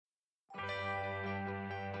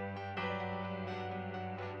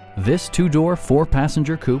This two-door,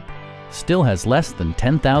 four-passenger coupe still has less than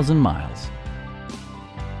 10,000 miles.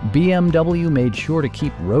 BMW made sure to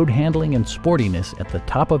keep road handling and sportiness at the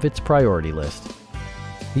top of its priority list.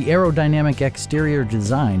 The aerodynamic exterior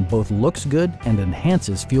design both looks good and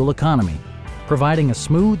enhances fuel economy, providing a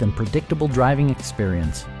smooth and predictable driving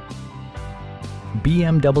experience.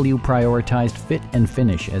 BMW prioritized fit and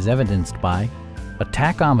finish as evidenced by a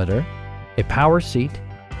tachometer, a power seat,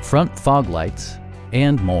 front fog lights,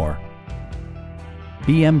 and more.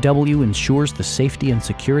 BMW ensures the safety and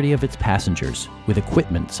security of its passengers with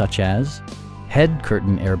equipment such as head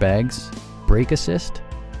curtain airbags, brake assist,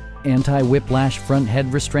 anti-whiplash front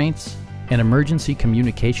head restraints, an emergency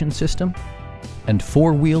communication system, and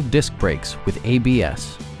four-wheel disc brakes with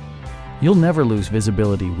ABS. You'll never lose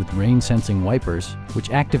visibility with rain-sensing wipers,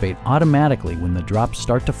 which activate automatically when the drops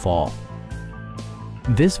start to fall.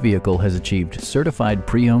 This vehicle has achieved certified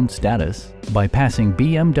pre-owned status by passing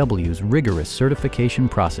BMW's rigorous certification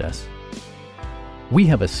process. We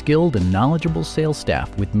have a skilled and knowledgeable sales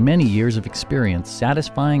staff with many years of experience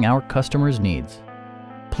satisfying our customers' needs.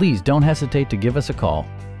 Please don't hesitate to give us a call.